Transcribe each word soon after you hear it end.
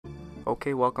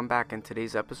Okay, welcome back. In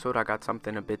today's episode, I got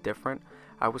something a bit different.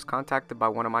 I was contacted by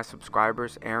one of my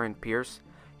subscribers, Aaron Pierce.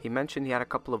 He mentioned he had a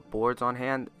couple of boards on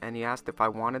hand and he asked if I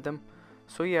wanted them.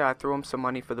 So yeah, I threw him some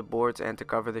money for the boards and to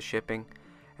cover the shipping.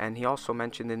 And he also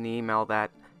mentioned in the email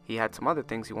that he had some other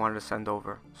things he wanted to send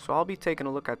over. So I'll be taking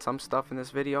a look at some stuff in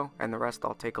this video and the rest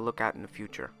I'll take a look at in the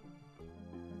future.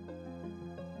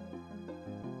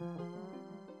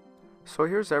 So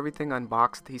here's everything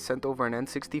unboxed. He sent over an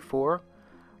N64.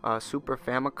 Super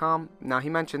Famicom. Now he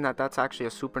mentioned that that's actually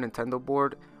a Super Nintendo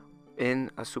board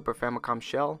in a Super Famicom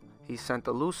shell. He sent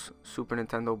a loose Super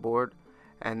Nintendo board,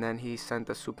 and then he sent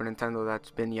a Super Nintendo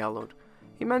that's been yellowed.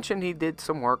 He mentioned he did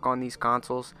some work on these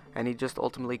consoles and he just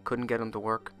ultimately couldn't get them to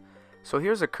work. So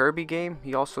here's a Kirby game.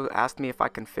 He also asked me if I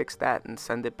can fix that and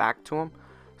send it back to him.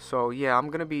 So yeah, I'm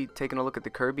gonna be taking a look at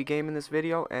the Kirby game in this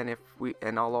video, and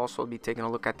I'll also be taking a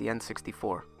look at the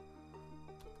N64.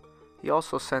 He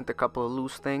also sent a couple of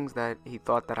loose things that he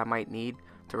thought that I might need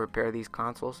to repair these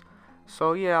consoles.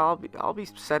 So yeah, I'll be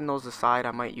setting those aside. I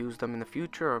might use them in the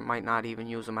future or might not even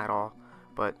use them at all.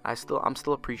 But I'm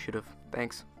still appreciative.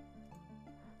 Thanks.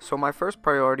 So my first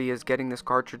priority is getting this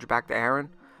cartridge back to Aaron.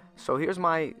 So here's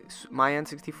my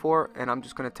N64, and I'm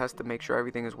just gonna test to make sure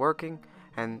everything is working.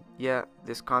 And yeah,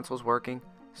 this console's working.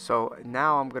 So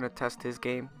now I'm gonna test his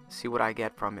game, see what I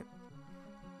get from it.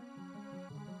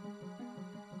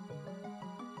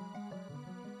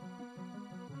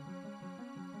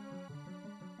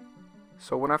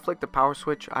 So when I flick the power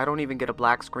switch, I don't even get a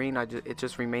black screen. It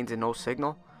just remains in no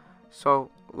signal.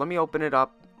 So let me open it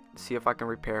up, see if I can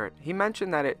repair it. He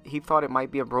mentioned that he thought it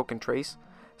might be a broken trace.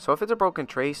 So if it's a broken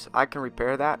trace, I can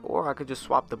repair that, or I could just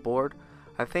swap the board.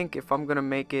 I think if I'm gonna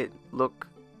make it look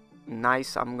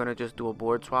nice, I'm gonna just do a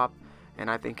board swap, and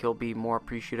I think he'll be more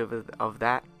appreciative of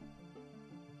that.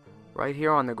 Right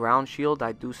here on the ground shield,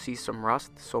 I do see some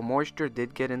rust. So moisture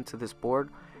did get into this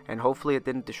board, and hopefully it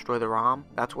didn't destroy the ROM.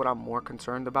 That's what I'm more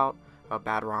concerned about, a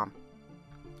bad ROM.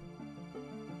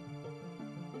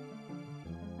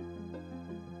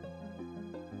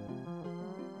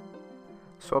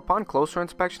 So upon closer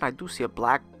inspection, I do see a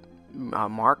black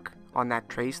mark on that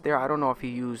trace there. I don't know if he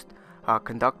used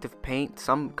conductive paint.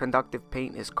 Some conductive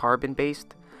paint is carbon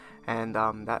based, and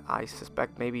that I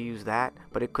suspect maybe use that,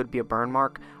 but it could be a burn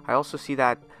mark. I also see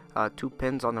that 2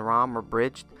 pins on the ROM are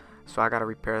bridged, so I gotta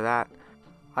repair that.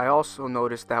 I also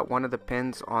noticed that one of the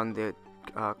pins on the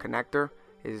connector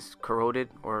is corroded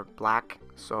or black.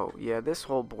 So yeah, this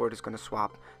whole board is going to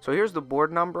swap. So here's the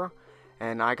board number,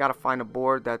 and I got to find a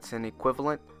board that's an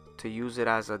equivalent to use it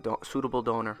as a suitable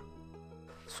donor.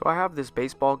 So I have this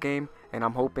baseball game, and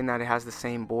I'm hoping that it has the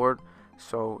same board.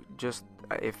 So just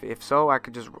if so, I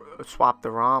could just swap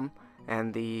the ROM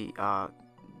and the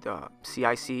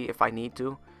CIC if I need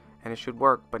to, and it should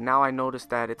work. But now I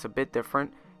noticed that it's a bit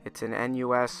different. It's an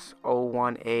NUS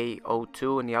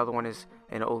 01A02 and the other one is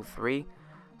an 03.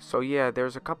 So yeah,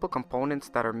 there's a couple components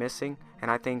that are missing, and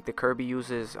I think the Kirby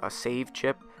uses a save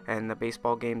chip and the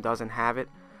baseball game doesn't have it.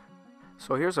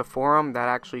 So here's a forum that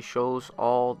actually shows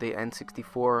all the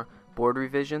N64 board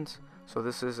revisions. So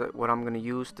this is what I'm going to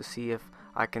use to see if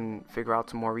I can figure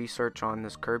out some more research on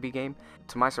this Kirby game.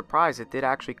 To my surprise, it did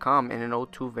actually come in an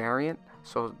 02 variant,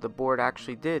 so the board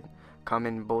actually did come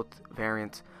in both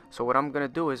variants. So what I'm going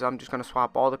to do is I'm just going to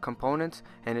swap all the components,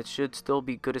 and it should still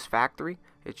be good as factory.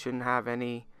 It shouldn't have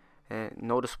any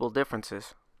noticeable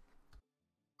differences.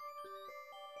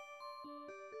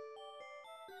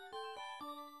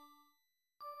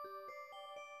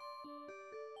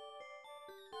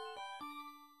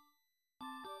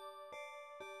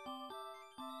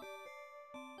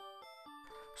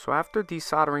 So after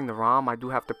desoldering the ROM, I do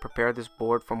have to prepare this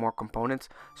board for more components.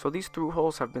 So these through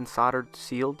holes have been soldered,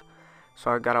 sealed. So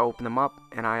I gotta open them up,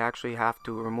 and I actually have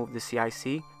to remove the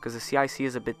CIC because the CIC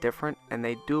is a bit different, and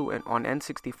they do on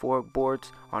N64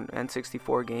 boards, on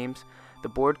N64 games, the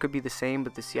board could be the same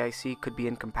but the CIC could be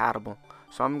incompatible.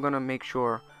 So I'm gonna make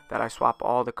sure that I swap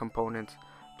all the components.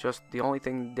 Just the only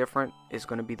thing different is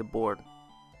gonna be the board.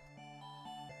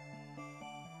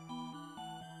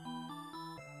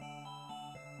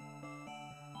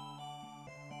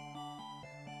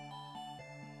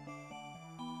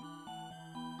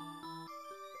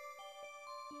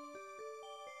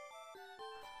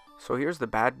 So here's the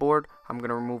bad board. I'm going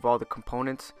to remove all the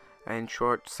components. In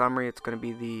short summary, it's going to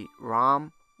be the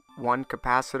ROM, 1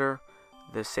 capacitor,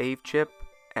 the save chip,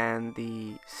 and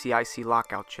the CIC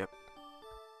lockout chip.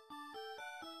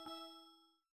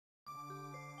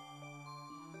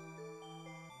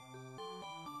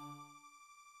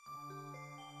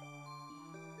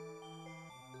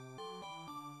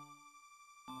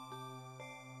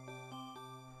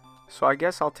 So I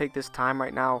guess I'll take this time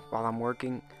right now while I'm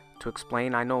working to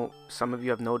explain. I know some of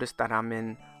you have noticed that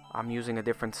I'm using a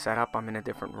different setup. I'm in a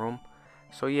different room.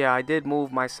 So yeah, I did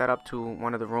move my setup to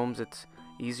one of the rooms. It's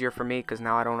easier for me because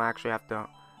now I don't actually have to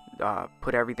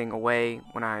put everything away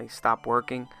when I stop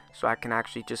working. So I can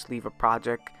actually just leave a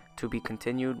project to be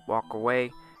continued, walk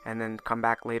away, and then come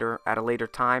back later at a later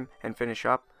time and finish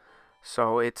up.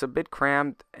 So it's a bit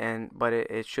crammed, but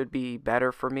it should be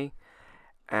better for me.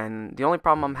 And the only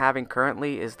problem I'm having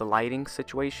currently is the lighting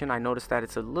situation. I noticed that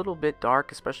it's a little bit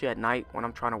dark, especially at night when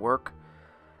I'm trying to work.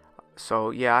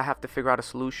 So yeah, I have to figure out a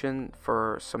solution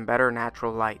for some better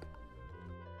natural light.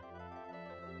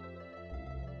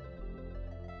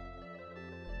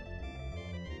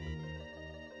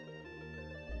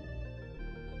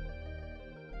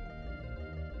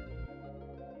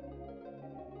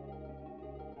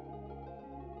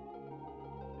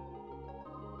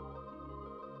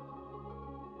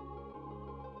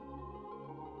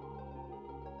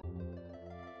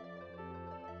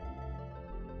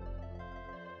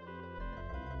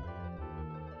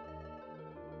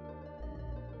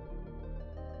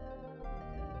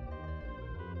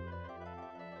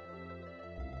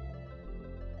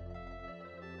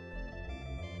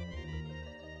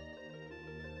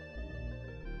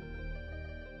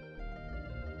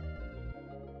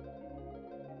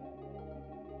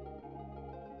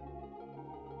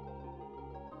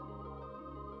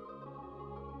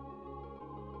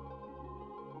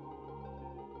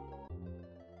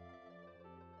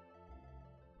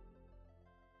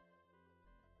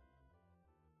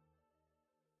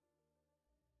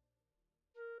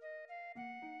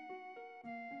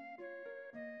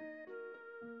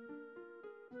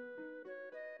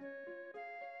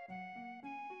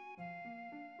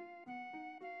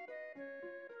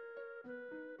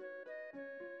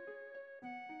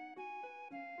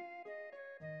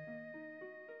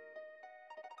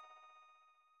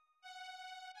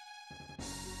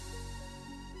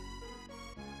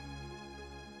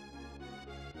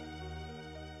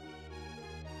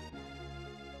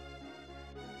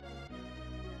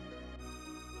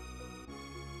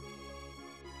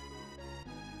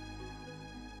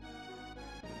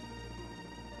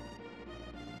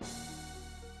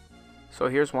 So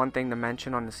here's one thing to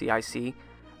mention on the CIC.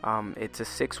 It's a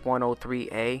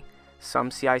 6103A.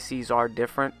 Some CICs are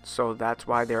different, so that's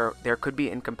why there could be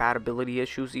incompatibility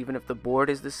issues even if the board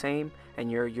is the same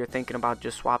and you're thinking about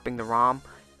just swapping the ROM.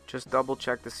 Just double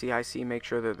check the CIC, make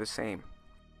sure they're the same.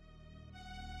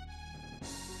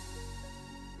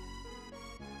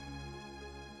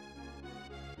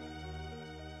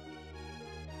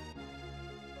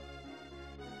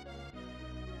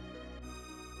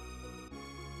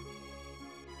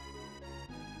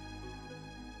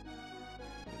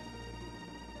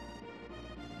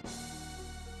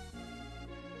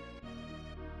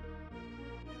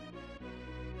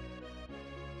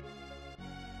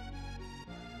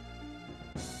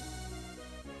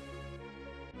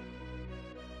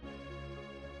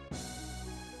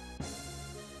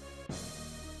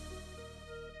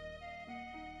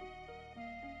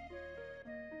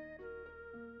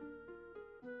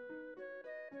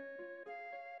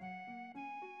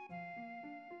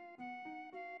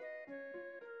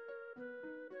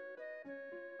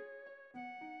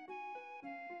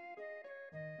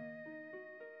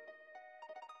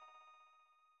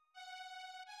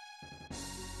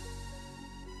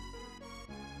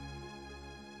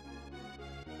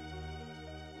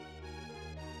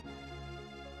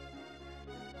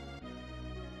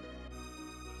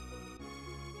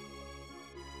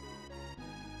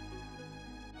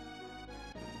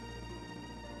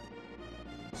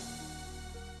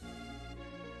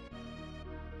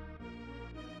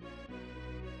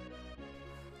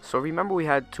 So remember we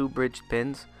had two bridged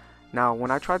pins. Now when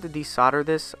I tried to desolder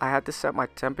this, I had to set my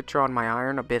temperature on my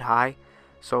iron a bit high.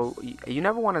 So you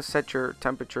never want to set your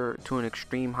temperature to an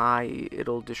extreme high.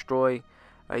 It'll destroy,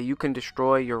 you can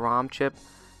destroy your ROM chip.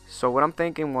 So what I'm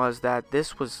thinking was that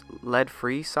this was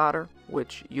lead-free solder,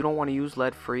 which you don't want to use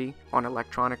lead-free on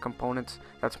electronic components.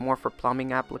 That's more for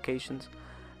plumbing applications.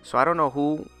 So I don't know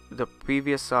who the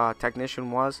previous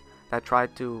technician was that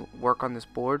tried to work on this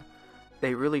board.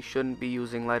 They really shouldn't be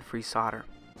using lead-free solder.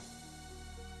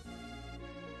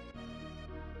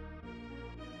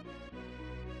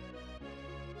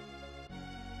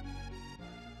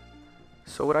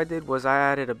 So what I did was I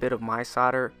added a bit of my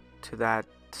solder to that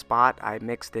spot. I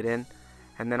mixed it in,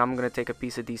 and then I'm going to take a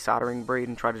piece of desoldering braid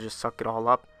and try to just suck it all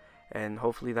up, and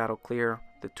hopefully that'll clear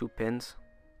the two pins.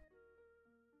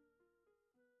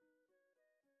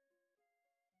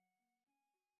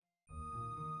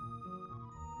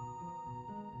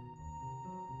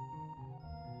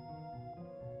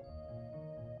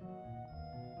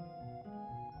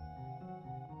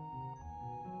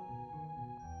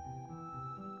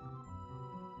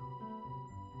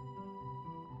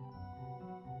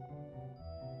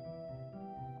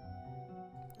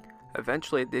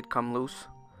 eventually it did come loose.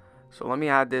 So let me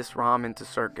add this ROM into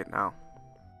circuit now.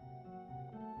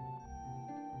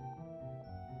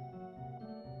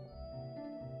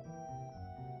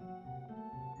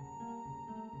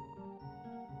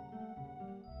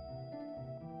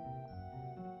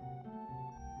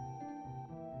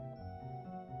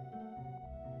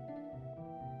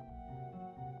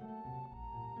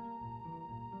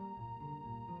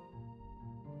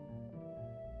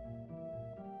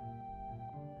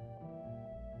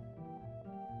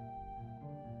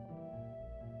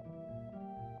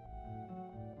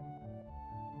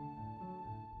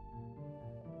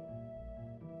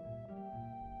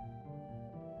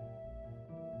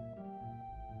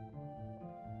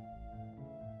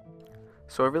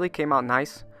 So it really came out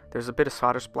nice. There's a bit of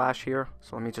solder splash here,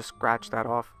 so let me just scratch that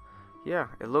off. Yeah,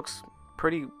 it looks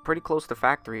pretty close to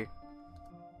factory.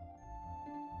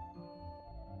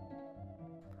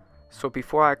 So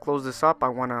before I close this up, I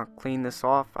want to clean this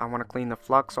off. I want to clean the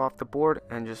flux off the board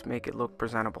and just make it look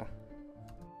presentable.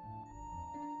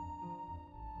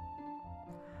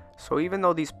 So even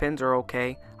though these pins are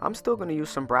okay, I'm still going to use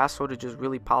some Brasso to just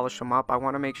really polish them up. I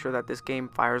want to make sure that this game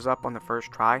fires up on the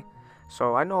first try.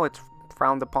 So I know it's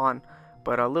frowned upon,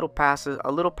 but a little pass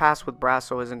with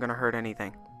Brasso isn't going to hurt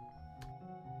anything.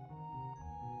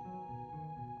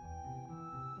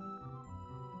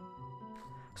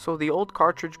 So the old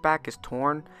cartridge back is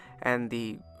torn and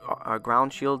the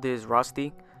ground shield is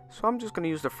rusty. So I'm just going to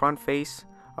use the front face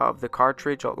of the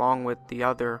cartridge along with the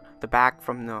back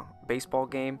from the baseball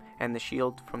game and the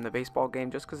shield from the baseball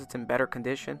game, just because it's in better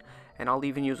condition, and I'll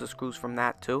even use the screws from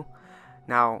that too.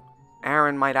 Now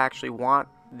Aaron might actually want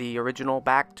the original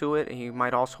back to it, and he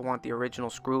might also want the original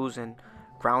screws and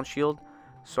ground shield,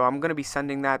 so I'm going to be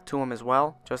sending that to him as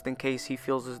well, just in case he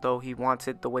feels as though he wants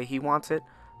it the way he wants it.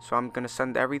 So I'm going to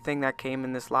send everything that came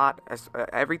in this lot,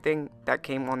 everything that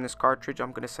came on this cartridge,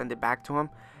 I'm going to send it back to him,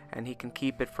 and he can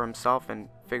keep it for himself and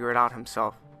figure it out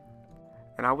himself.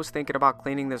 And I was thinking about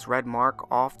cleaning this red mark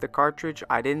off the cartridge.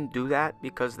 I didn't do that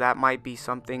because that might be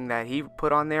something that he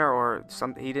put on there, or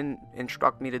he didn't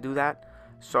instruct me to do that.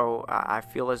 So I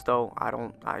feel as though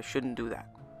I shouldn't do that.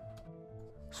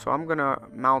 So I'm gonna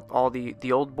mount all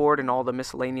the old board and all the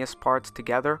miscellaneous parts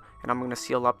together, and I'm gonna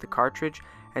seal up the cartridge.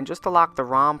 And just to lock the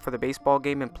ROM for the baseball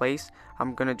game in place,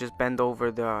 I'm gonna just bend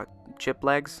over the chip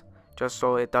legs just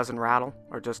so it doesn't rattle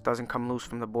or just doesn't come loose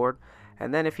from the board.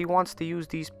 And then if he wants to use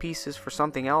these pieces for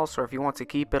something else, or if he wants to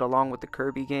keep it along with the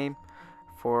Kirby game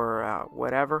for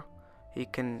whatever, he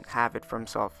can have it for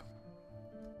himself.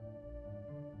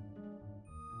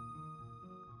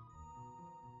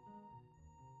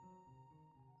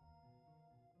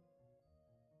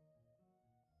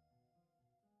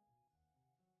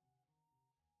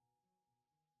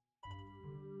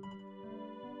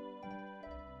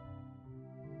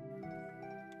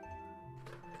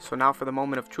 So now for the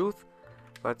moment of truth,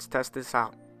 let's test this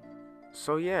out.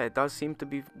 So yeah, it does seem to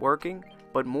be working,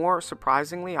 but more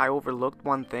surprisingly, I overlooked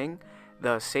one thing.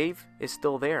 The save is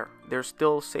still there. There's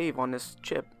still save on this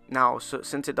chip. Now,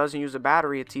 since it doesn't use a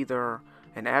battery, it's either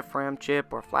an FRAM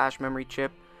chip or flash memory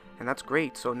chip, and that's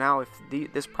great. So now if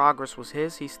this progress was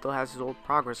his, he still has his old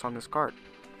progress on this card.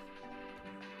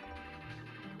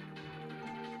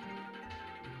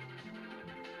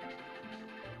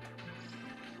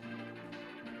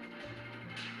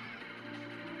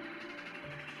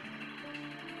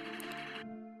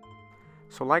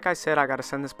 So like I said, I gotta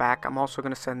send this back. I'm also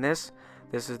gonna send this.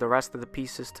 This is the rest of the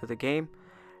pieces to the game,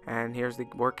 and here's the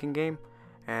working game,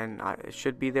 and it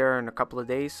should be there in a couple of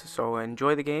days. So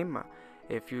enjoy the game.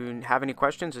 If you have any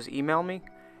questions, just email me.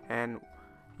 And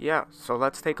yeah, so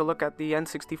let's take a look at the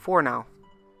N64 now.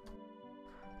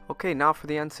 Okay, now for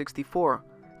the N64.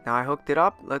 Now I hooked it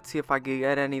up. Let's see if I can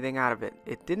get anything out of it.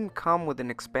 It didn't come with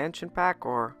an expansion pack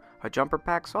or a jumper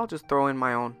pack, so I'll just throw in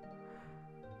my own.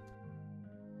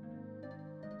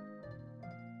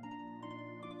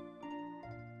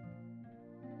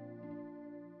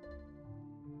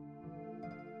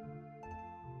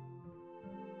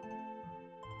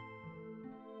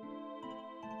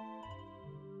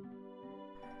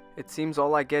 It seems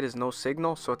all I get is no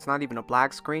signal, so it's not even a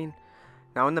black screen.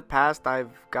 Now in the past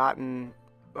I've gotten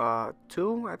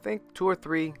two or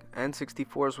three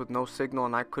N64s with no signal,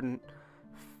 and I couldn't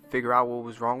figure out what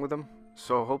was wrong with them.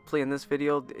 So hopefully in this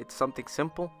video it's something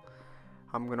simple.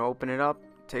 I'm gonna open it up,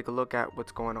 take a look at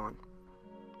what's going on.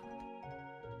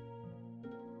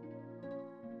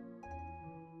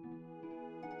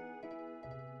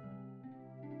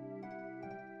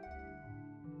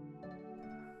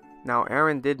 Now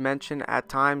Aaron did mention at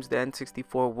times the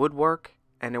N64 would work,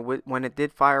 and when it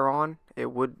did fire on,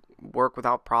 it would work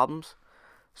without problems.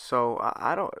 So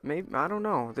I don't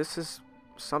know. This is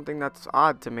something that's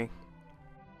odd to me.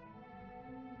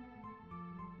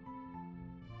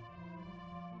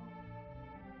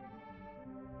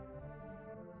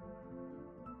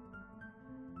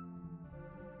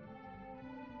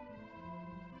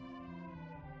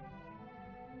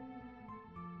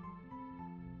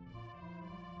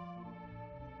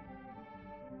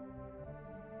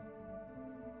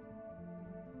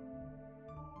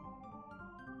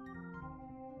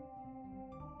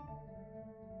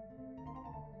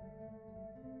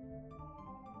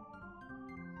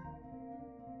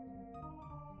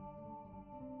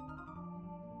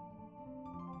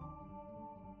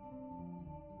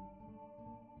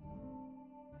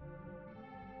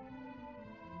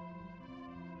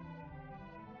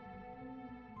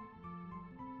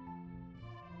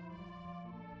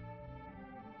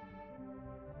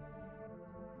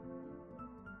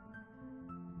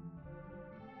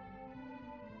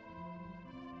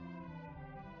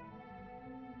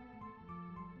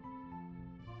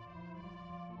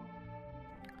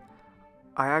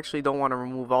 I actually don't want to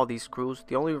remove all these screws.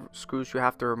 The only screws you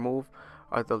have to remove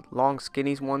are the long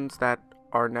skinny ones that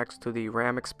are next to the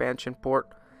RAM expansion port,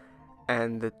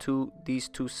 and these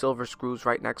two silver screws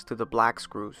right next to the black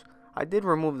screws. I did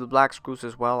remove the black screws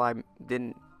as well. I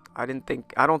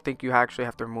don't think you actually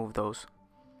have to remove those.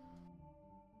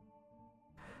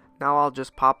 Now I'll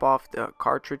just pop off the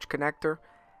cartridge connector.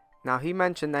 Now he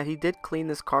mentioned that he did clean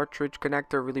this cartridge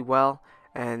connector really well,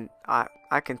 and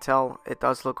I can tell it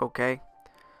does look okay.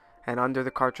 And under the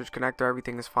cartridge connector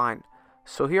everything is fine.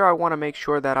 So here I want to make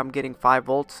sure that I'm getting 5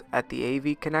 volts at the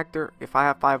AV connector. If I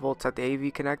have 5 volts at the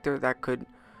AV connector,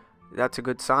 that's a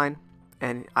good sign.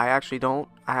 And I actually don't.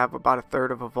 I have about a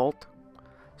third of a volt.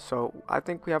 So I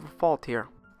think we have a fault here.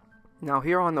 Now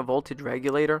here on the voltage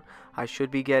regulator, I should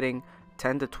be getting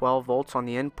 10 to 12 volts on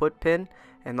the input pin,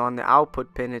 and on the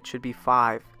output pin it should be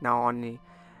 5. Now on the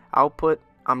output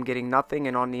I'm getting nothing,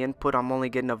 and on the input I'm only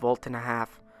getting a volt and a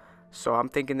half. So I'm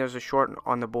thinking there's a short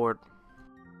on the board.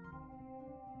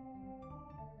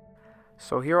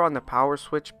 So here on the power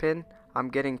switch pin, I'm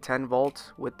getting 10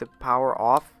 volts with the power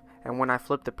off, and when I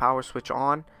flip the power switch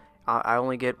on, I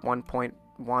only get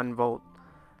 1.1 volt.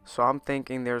 So I'm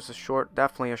thinking there's a short,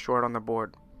 definitely a short on the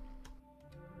board.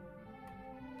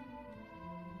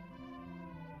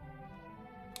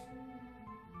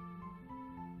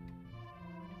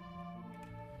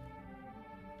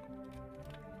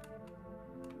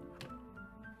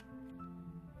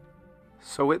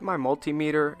 So with my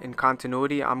multimeter in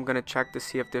continuity, I'm going to check to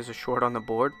see if there's a short on the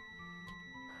board.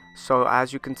 So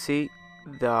as you can see,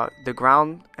 the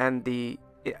ground and the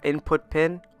input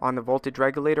pin on the voltage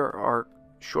regulator are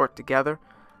short together.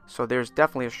 So there's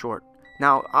definitely a short.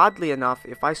 Now oddly enough,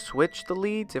 if I switch the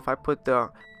leads, if I put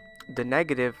the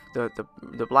negative,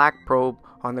 the black probe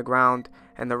on the ground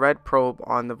and the red probe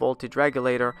on the voltage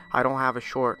regulator, I don't have a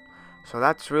short. So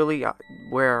that's really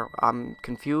where I'm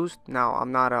confused. Now,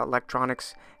 I'm not an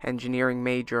electronics engineering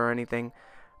major or anything,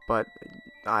 but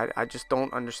I just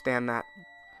don't understand that.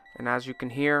 And as you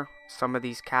can hear, some of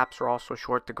these caps are also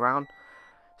short to ground.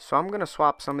 So I'm going to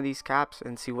swap some of these caps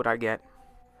and see what I get.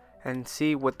 And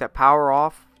see, with the power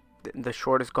off, the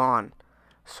short is gone.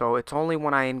 So it's only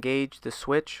when I engage the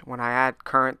switch, when I add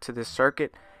current to this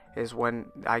circuit, is when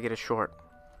I get a short.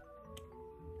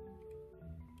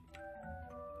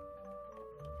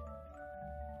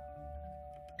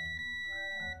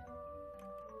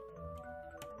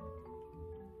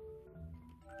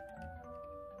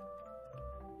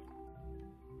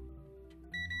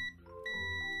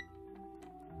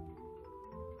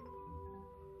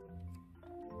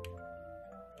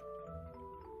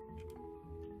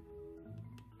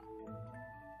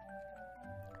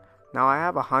 Now I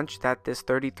have a hunch that this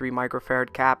 33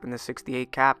 microfarad cap and the 68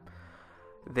 cap,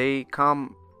 they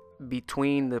come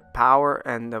between the power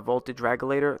and the voltage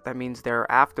regulator. That means they're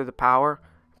after the power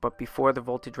but before the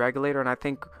voltage regulator, and I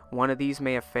think one of these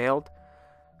may have failed.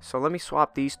 So let me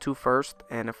swap these two first,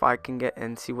 and if I can get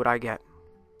and see what I get.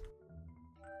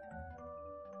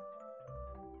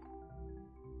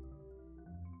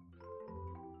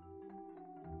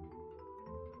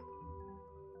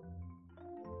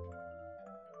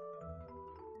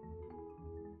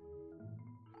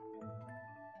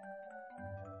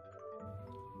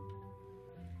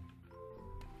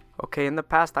 Okay, in the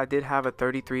past I did have a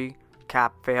 33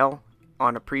 cap fail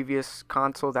on a previous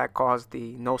console that caused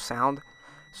the no sound.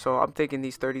 So I'm thinking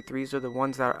these 33s are the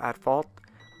ones that are at fault.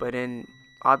 But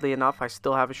oddly enough, I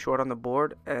still have a short on the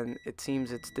board, and it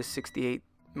seems it's the 68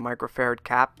 microfarad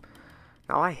cap.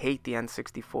 Now I hate the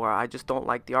N64. I just don't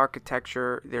like the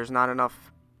architecture. There's not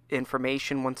enough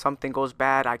information when something goes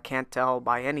bad. I can't tell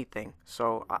by anything.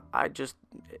 So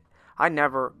I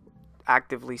never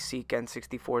actively seek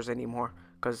N64s anymore,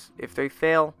 because if they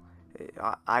fail,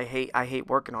 I hate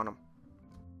working on them.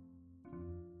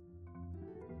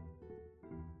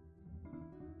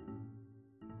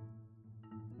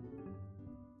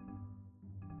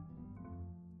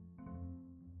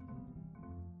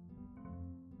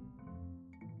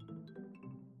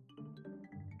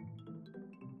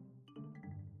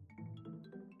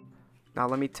 Now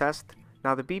let me test.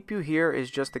 Now the BPU here is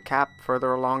just a cap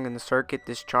further along in the circuit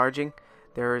discharging.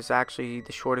 There is actually,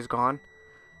 the short is gone.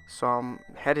 So I'm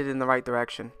headed in the right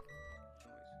direction.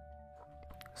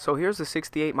 So here's the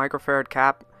 68 microfarad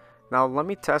cap. Now let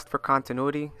me test for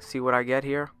continuity, see what I get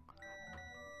here.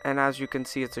 And as you can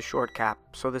see, it's a short cap.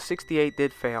 So the 68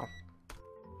 did fail.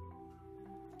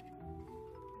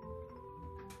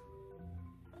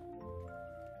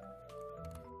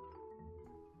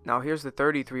 Now here's the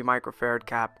 33 microfarad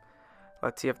cap.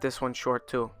 Let's see if this one's short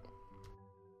too.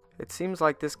 It seems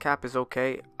like this cap is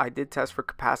okay. I did test for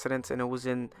capacitance and it was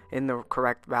in the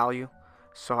correct value.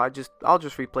 So I'll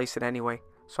just replace it anyway.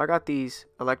 So I got these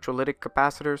electrolytic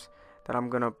capacitors that I'm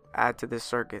gonna add to this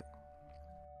circuit.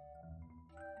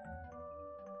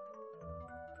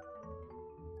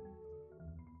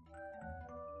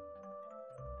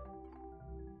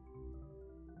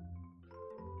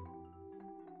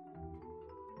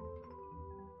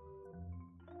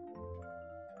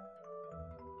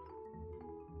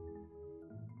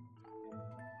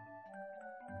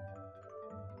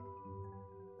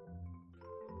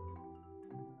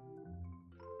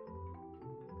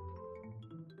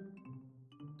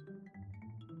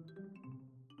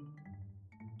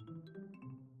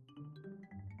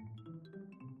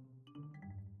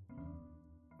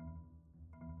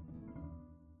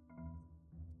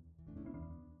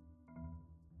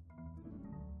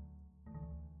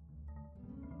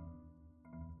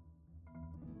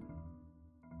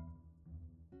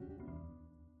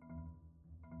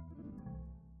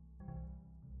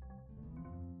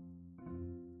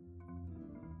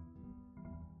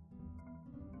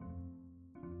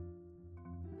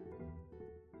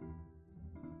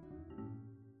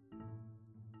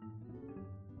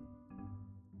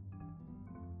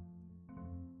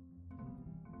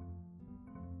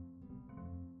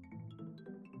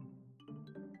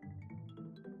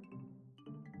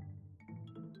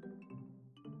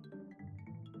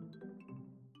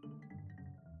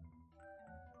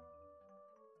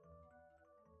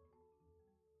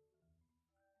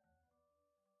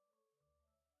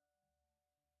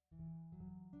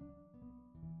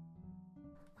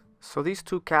 So these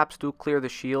two caps do clear the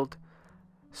shield.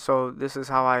 So this is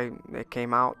how it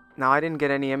came out. Now I didn't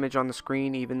get any image on the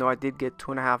screen, even though I did get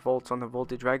 2.5 volts on the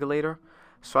voltage regulator.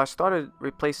 So I started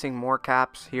replacing more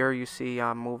caps. Here you see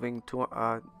I'm moving to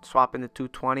swapping the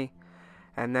 220,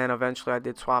 and then eventually I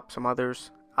did swap some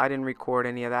others. I didn't record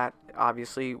any of that.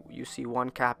 Obviously you see one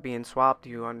cap being swapped,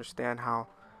 you understand how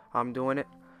I'm doing it.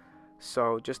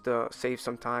 So just to save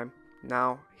some time.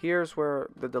 Now here's where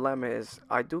the dilemma is.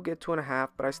 I do get 2.5,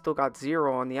 but I still got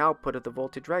 0 on the output of the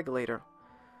voltage regulator.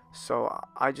 So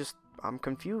I'm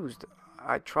confused.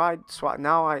 I tried swap.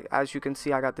 Now as you can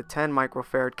see, I got the 10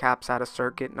 microfarad caps out of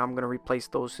circuit, and I'm gonna replace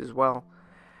those as well.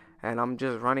 And I'm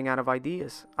just running out of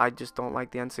ideas. I just don't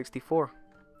like the N64.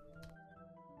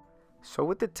 So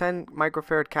with the 10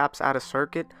 microfarad caps out of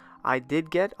circuit, I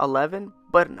did get 11,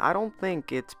 but I don't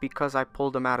think it's because I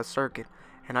pulled them out of circuit,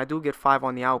 and I do get 5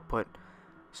 on the output.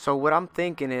 So what I'm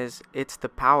thinking is it's the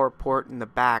power port in the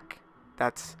back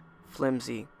that's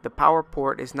flimsy. The power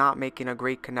port is not making a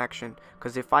great connection,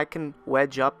 because if I can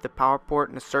wedge up the power port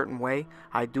in a certain way,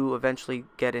 I do eventually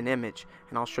get an image,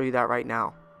 and I'll show you that right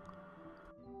now.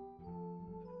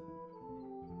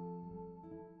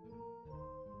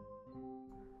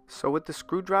 So with the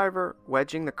screwdriver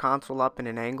wedging the console up in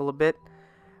an angle a bit,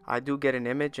 I do get an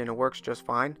image and it works just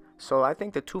fine. So I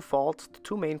think the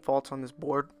two main faults on this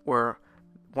board were,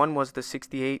 one was the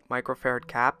 68 microfarad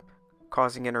cap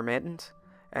causing intermittence,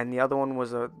 and the other one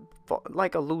was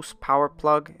like a loose power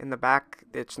plug in the back.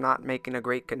 It's not making a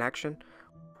great connection.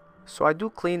 So I do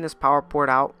clean this power port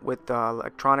out with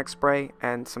electronic spray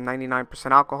and some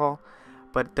 99% alcohol,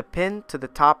 but the pin to the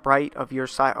top right of your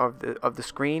side of the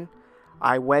screen,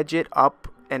 I wedge it up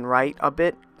and right a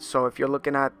bit. So if you're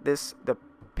looking at this, the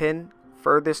pin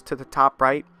furthest to the top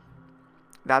right,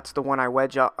 that's the one I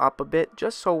wedge up a bit,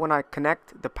 just so when I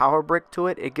connect the power brick to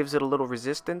it, it gives it a little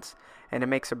resistance and it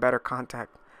makes a better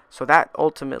contact. So that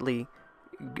ultimately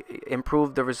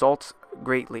improved the results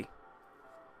greatly.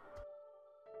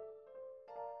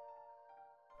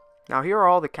 Now here are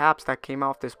all the caps that came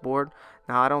off this board.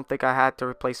 Now I don't think I had to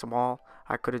replace them all.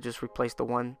 I could have just replaced the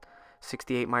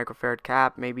 168 microfarad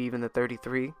cap, maybe even the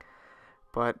 33.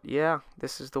 But yeah,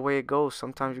 this is the way it goes.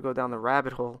 Sometimes you go down the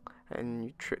rabbit hole and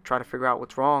you try to figure out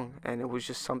what's wrong, and it was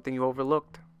just something you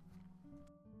overlooked.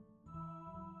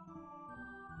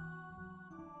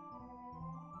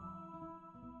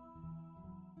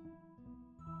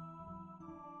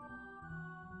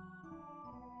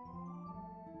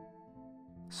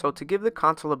 So to give the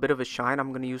console a bit of a shine, I'm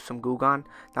going to use some Goo Gone.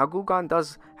 Now Goo Gone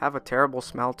does have a terrible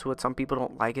smell to it. Some people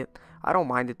don't like it. I don't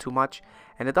mind it too much.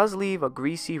 And it does leave a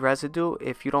greasy residue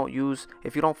if you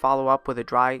don't follow up with a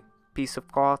dry piece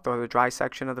of cloth or the dry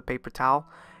section of the paper towel.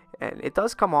 And it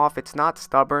does come off. It's not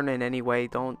stubborn in any way.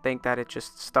 Don't think that it's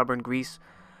just stubborn grease.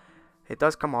 It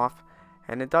does come off,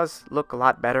 and it does look a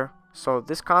lot better. So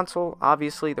this console,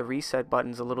 obviously the reset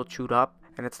button's a little chewed up,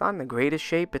 and it's not in the greatest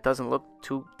shape. It doesn't look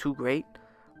too great,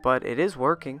 but it is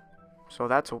working, so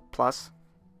that's a plus.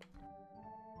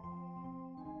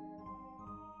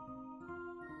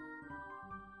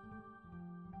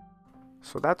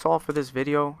 So that's all for this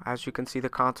video. As you can see, the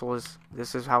console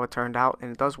this is how it turned out,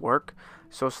 and it does work.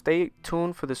 So stay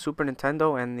tuned for the Super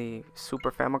Nintendo and the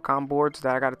Super Famicom boards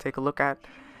that I got to take a look at.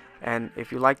 And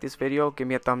if you like this video, give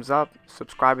me a thumbs up,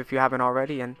 subscribe if you haven't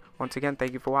already, and once again,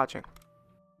 thank you for watching.